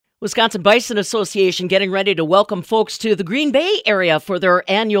Wisconsin Bison Association getting ready to welcome folks to the Green Bay area for their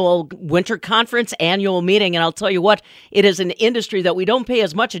annual winter conference, annual meeting. And I'll tell you what, it is an industry that we don't pay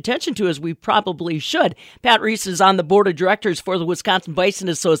as much attention to as we probably should. Pat Reese is on the board of directors for the Wisconsin Bison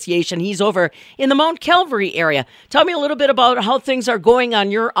Association. He's over in the Mount Calvary area. Tell me a little bit about how things are going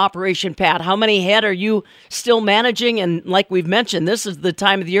on your operation, Pat. How many head are you still managing? And like we've mentioned, this is the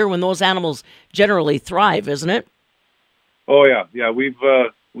time of the year when those animals generally thrive, isn't it? Oh yeah.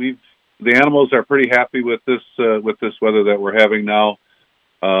 The animals are pretty happy with this weather that we're having now.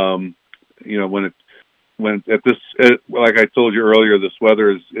 Like I told you earlier, this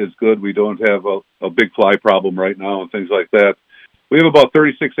weather is good. We don't have a big fly problem right now and things like that. We have about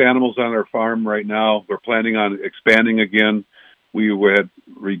 36 animals on our farm right now. We're planning on expanding again. We had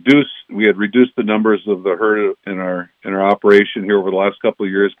reduced the numbers of the herd in our operation here over the last couple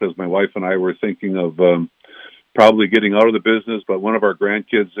of years because my wife and I were thinking of probably getting out of the business, but one of our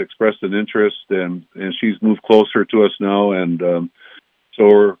grandkids expressed an interest, and she's moved closer to us now, and so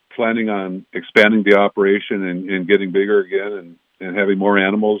we're planning on expanding the operation and getting bigger again and having more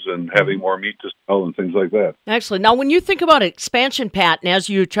animals and having more meat to sell and things like that. Excellent. Now, when you think about expansion, Pat, and as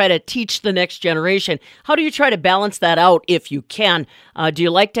you try to teach the next generation, how do you try to balance that out if you can? Do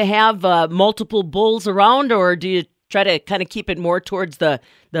you like to have multiple bulls around, or do you try to kind of keep it more towards the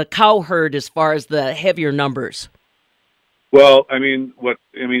cow herd as far as the heavier numbers? Well, all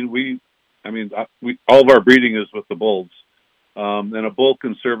of our breeding is with the bulls, and a bull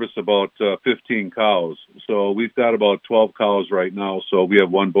can service about 15 cows. So we've got about 12 cows right now. So we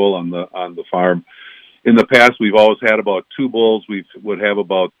have one bull on the farm. In the past, we've always had about 2 bulls. We would have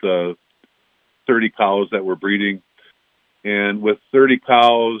about 30 cows that we're breeding, and with 30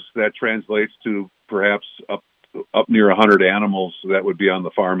 cows, that translates to perhaps up near 100 animals that would be on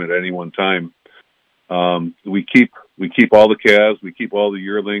the farm at any one time. We keep all the calves, we keep all the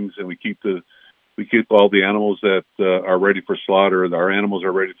yearlings, and we keep all the animals that are ready for slaughter. Our animals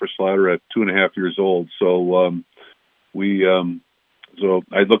are ready for slaughter at 2.5 years old. So so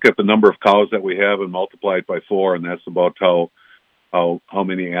I look at the number of cows that we have and multiply it by 4, and that's about how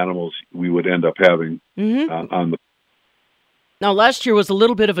many animals we would end up having on the. Now, last year was a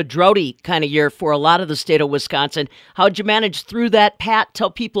little bit of a droughty kind of year for a lot of the state of Wisconsin. How'd you manage through that, Pat?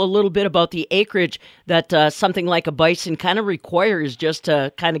 Tell people a little bit about the acreage that something like a bison kind of requires just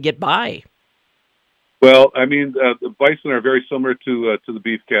to kind of get by. Well, the bison are very similar to the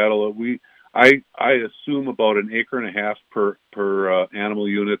beef cattle. I assume about 1.5 acres per animal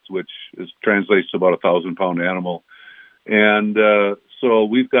unit, which translates to about 1,000-pound animal. And so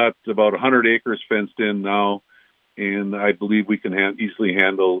we've got about 100 acres fenced in now. And I believe we can easily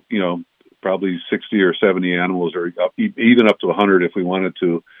handle, probably 60 or 70 animals, or even up to 100 if we wanted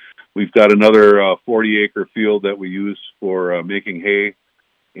to. We've got another 40-acre field that we use for making hay.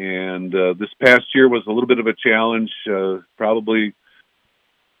 And this past year was a little bit of a challenge. Probably,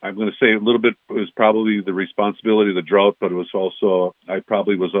 I'm going to say a little bit was probably the responsibility of the drought, but it was also, I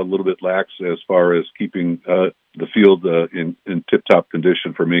probably was a little bit lax as far as keeping the field in tip-top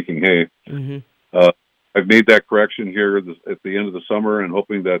condition for making hay. Mm-hmm. I've made that correction here at the end of the summer, and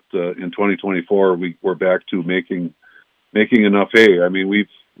hoping that in 2024 we're back to making enough hay.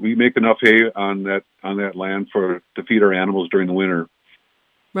 We make enough hay on that land to feed our animals during the winter.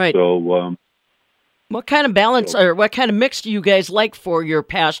 Right. So, what kind of balance or what kind of mix do you guys like for your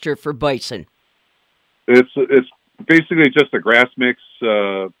pasture for bison? It's basically just a grass mix.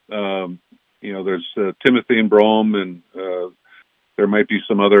 There's timothy and brome, and there might be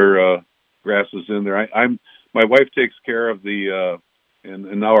some other grasses in there. My wife takes care of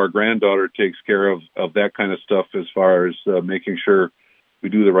and now our granddaughter takes care of that kind of stuff as far as making sure we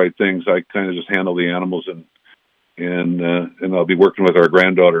do the right things. I kind of just handle the animals, and I'll be working with our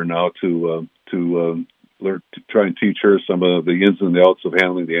granddaughter now to learn to try and teach her some of the ins and the outs of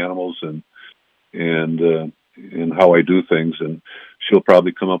handling the animals and how I do things, and she'll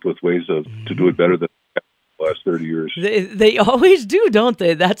probably come up with ways to do it better than last 30 years. They always do, don't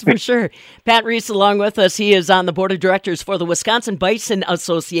they? That's for sure. Pat Reese along with us. He is on the board of directors for the Wisconsin Bison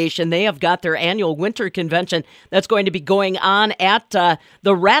Association. They have got their annual winter convention that's going to be going on at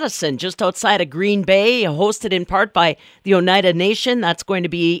the Radisson just outside of Green Bay, hosted in part by the Oneida Nation. That's going to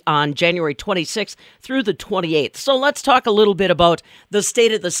be on January 26th through the 28th. So let's talk a little bit about the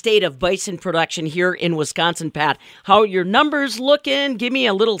state of bison production here in Wisconsin, Pat. How are your numbers looking? Give me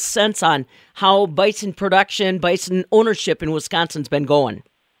a little sense on how bison production, bison ownership in Wisconsin's been going.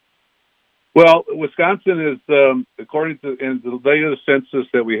 Well, Wisconsin is, according to the latest census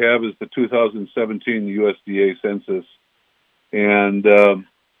that we have is the 2017 USDA census. And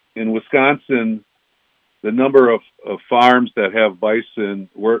in Wisconsin, the number of farms that have bison,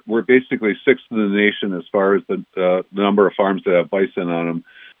 we're basically sixth in the nation as far as the number of farms that have bison on them.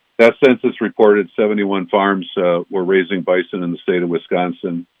 That census reported 71 farms were raising bison in the state of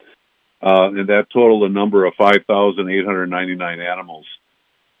Wisconsin, and that totaled a number of 5,899 animals.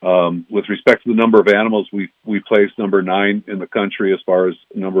 With respect to the number of animals, we placed number 9 in the country as far as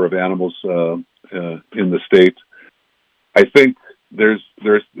number of animals in the state. I think there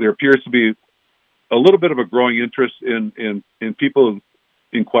appears to be a little bit of a growing interest in people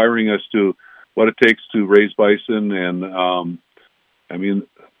inquiring as to what it takes to raise bison, and I mean,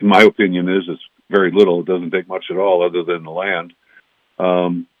 in my opinion, it's very little. It doesn't take much at all, other than the land,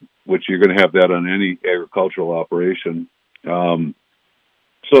 which you're going to have that on any agricultural operation.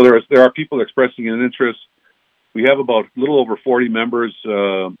 So there are people expressing an interest. We have about a little over 40 members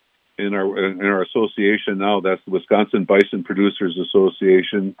in our association now. That's the Wisconsin Bison Producers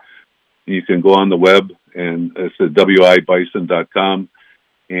Association. You can go on the web, and it's at wibison.com,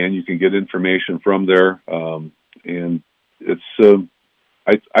 and you can get information from there. And it's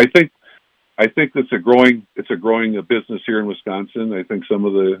I think it's a growing business here in Wisconsin. I think some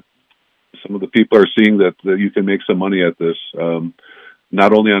of the people are seeing that you can make some money at this,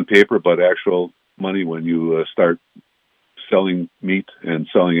 not only on paper but actual money when you start selling meat and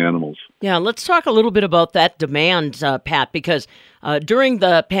selling animals. Yeah, let's talk a little bit about that demand, Pat, because during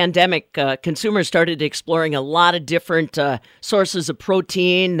the pandemic, consumers started exploring a lot of different sources of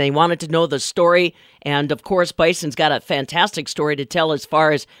protein. They wanted to know the story. And of course, bison's got a fantastic story to tell as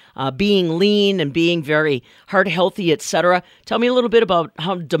far as being lean and being very heart healthy, etc. Tell me a little bit about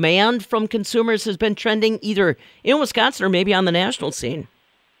how demand from consumers has been trending either in Wisconsin or maybe on the national scene.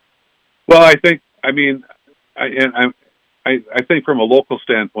 Well, I think from a local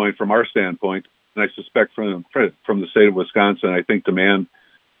standpoint, from our standpoint, and I suspect from the state of Wisconsin, I think demand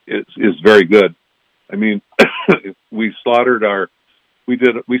is very good. I mean, we slaughter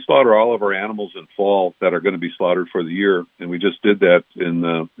all of our animals in fall that are going to be slaughtered for the year, and we just did that in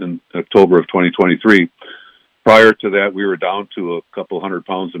October of 2023. Prior to that, we were down to a couple hundred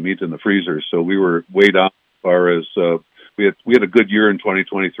pounds of meat in the freezer, so we were way down as far as we had a good year in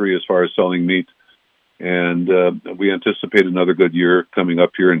 2023 as far as selling meat. And we anticipate another good year coming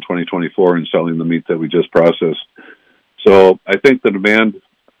up here in 2024 and selling the meat that we just processed. So I think the demand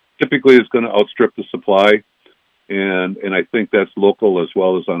typically is going to outstrip the supply, and I think that's local as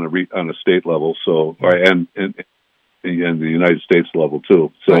well as on a state level. So and the United States level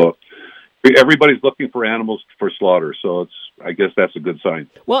too. So everybody's looking for animals for slaughter. So I guess that's a good sign.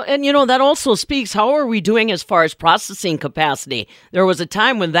 Well, and that also speaks, how are we doing as far as processing capacity? There was a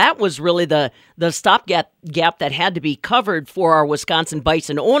time when that was really the stopgap that had to be covered for our Wisconsin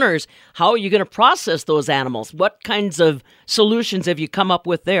bison owners. How are you going to process those animals? What kinds of solutions have you come up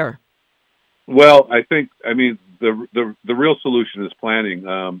with there? Well, I mean, the real solution is planning.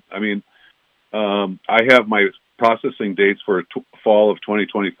 I have my processing dates for fall of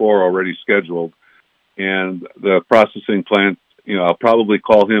 2024 already scheduled. And the processing plant, I'll probably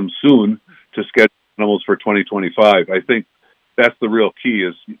call him soon to schedule animals for 2025. I think that's the real key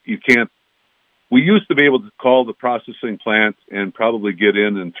is we used to be able to call the processing plant and probably get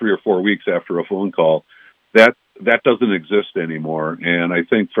in 3 or 4 weeks after a phone call. That doesn't exist anymore. And I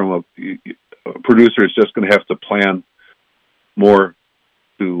think from a producer is just going to have to plan more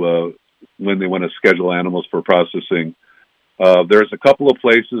to when they want to schedule animals for processing. There's a couple of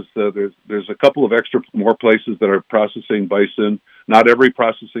places. There's a couple of more places that are processing bison. Not every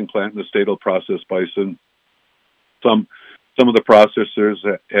processing plant in the state will process bison. Some of the processors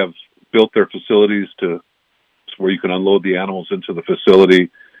have built their facilities to where you can unload the animals into the facility,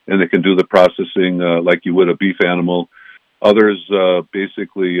 and they can do the processing like you would a beef animal. Others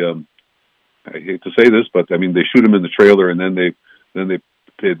basically, I hate to say this, but I mean they shoot them in the trailer, and then they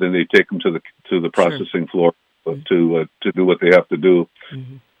take them to the processing floor to do what they have to do.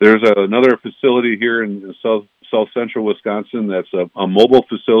 Mm-hmm. There's another facility here in South Central Wisconsin that's a mobile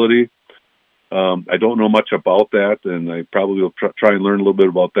facility. I don't know much about that, and I probably will try and learn a little bit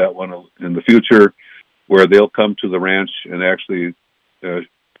about that one in the future, where they'll come to the ranch and actually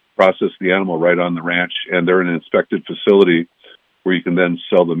process the animal right on the ranch, and they're in an inspected facility where you can then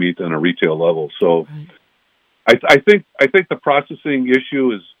sell the meat on a retail level. So I think the processing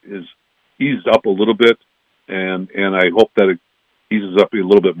issue is eased up a little bit, and I hope that it eases up a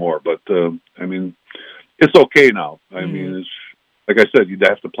little bit more. But I mean, it's okay now. I mean, it's, like I said, you'd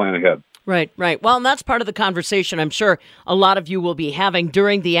have to plan ahead. Right. Well, and that's part of the conversation I'm sure a lot of you will be having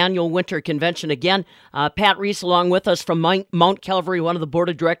during the annual winter convention. Again, Pat Reese along with us from Mount Calvary, one of the board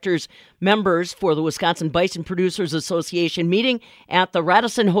of directors members for the Wisconsin Bison Producers Association meeting at the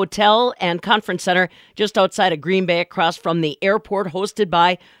Radisson Hotel and Conference Center just outside of Green Bay, across from the airport, hosted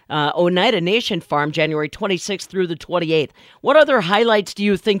by Oneida Nation Farm, January 26th through the 28th. What other highlights do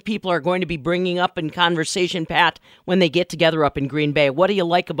you think people are going to be bringing up in conversation, Pat, when they get together up in Green Bay? What do you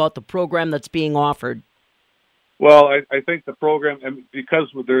like about the program that's being offered? Well, I think the program, and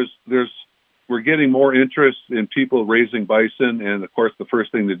because we're getting more interest in people raising bison, and of course, the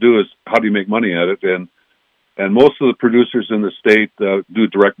first thing to do is how do you make money at it? And most of the producers in the state do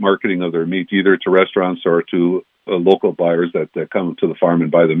direct marketing of their meat, either to restaurants or to local buyers that come to the farm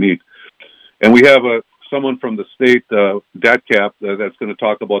and buy the meat. And we have someone from the state, DATCAP, that's going to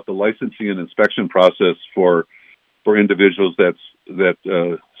talk about the licensing and inspection process for individuals that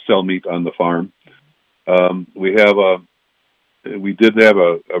sell meat on the farm.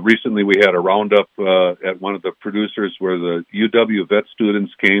 Recently we had a roundup at one of the producers where the UW vet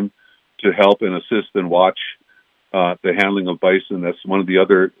students came to help and assist and watch the handling of bison. That's one of the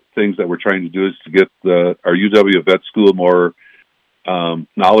other things that we're trying to do, is to get our UW vet school more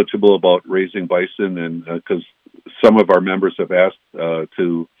knowledgeable about raising bison, and because some of our members have asked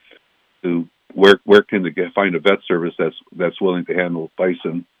to where can they find a vet service that's willing to handle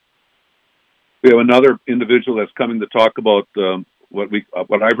bison. We have another individual that's coming to talk about what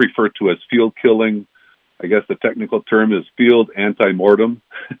I've referred to as field killing. I guess the technical term is field anti-mortem.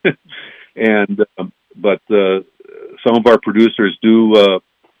 But some of our producers do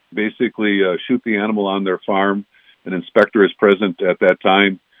basically shoot the animal on their farm. An inspector is present at that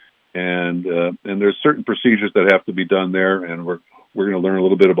time, and there's certain procedures that have to be done there, and we're going to learn a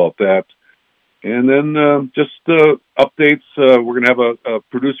little bit about that. And then just updates. We're going to have a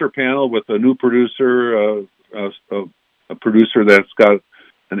producer panel with a new producer, a producer that's got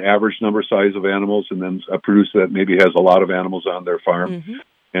an average number size of animals, and then a producer that maybe has a lot of animals on their farm. Mm-hmm.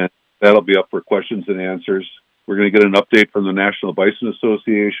 And that'll be up for questions and answers. We're going to get an update from the National Bison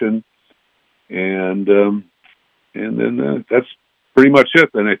Association. And then that's pretty much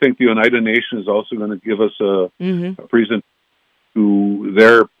it. And I think the Oneida Nation is also going to give us a presentation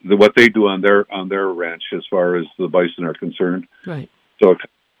to what they do on their ranch as far as the bison are concerned. Right. So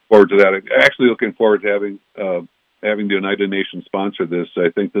forward to that. Actually, looking forward to having the Oneida Nation sponsor this. I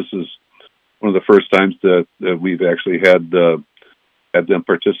think this is one of the first times that we've actually had them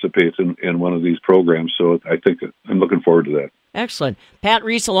participate in one of these programs. So I think I'm looking forward to that. Excellent. Pat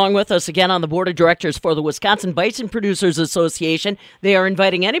Reese along with us again on the board of directors for the Wisconsin Bison Producers Association. They are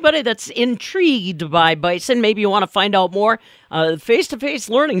inviting anybody that's intrigued by bison. Maybe you want to find out more. Face-to-face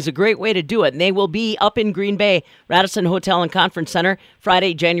learning is a great way to do it. And they will be up in Green Bay, Radisson Hotel and Conference Center,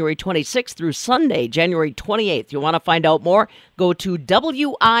 Friday, January 26th through Sunday, January 28th. You want to find out more? Go to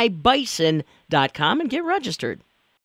wibison.com and get registered.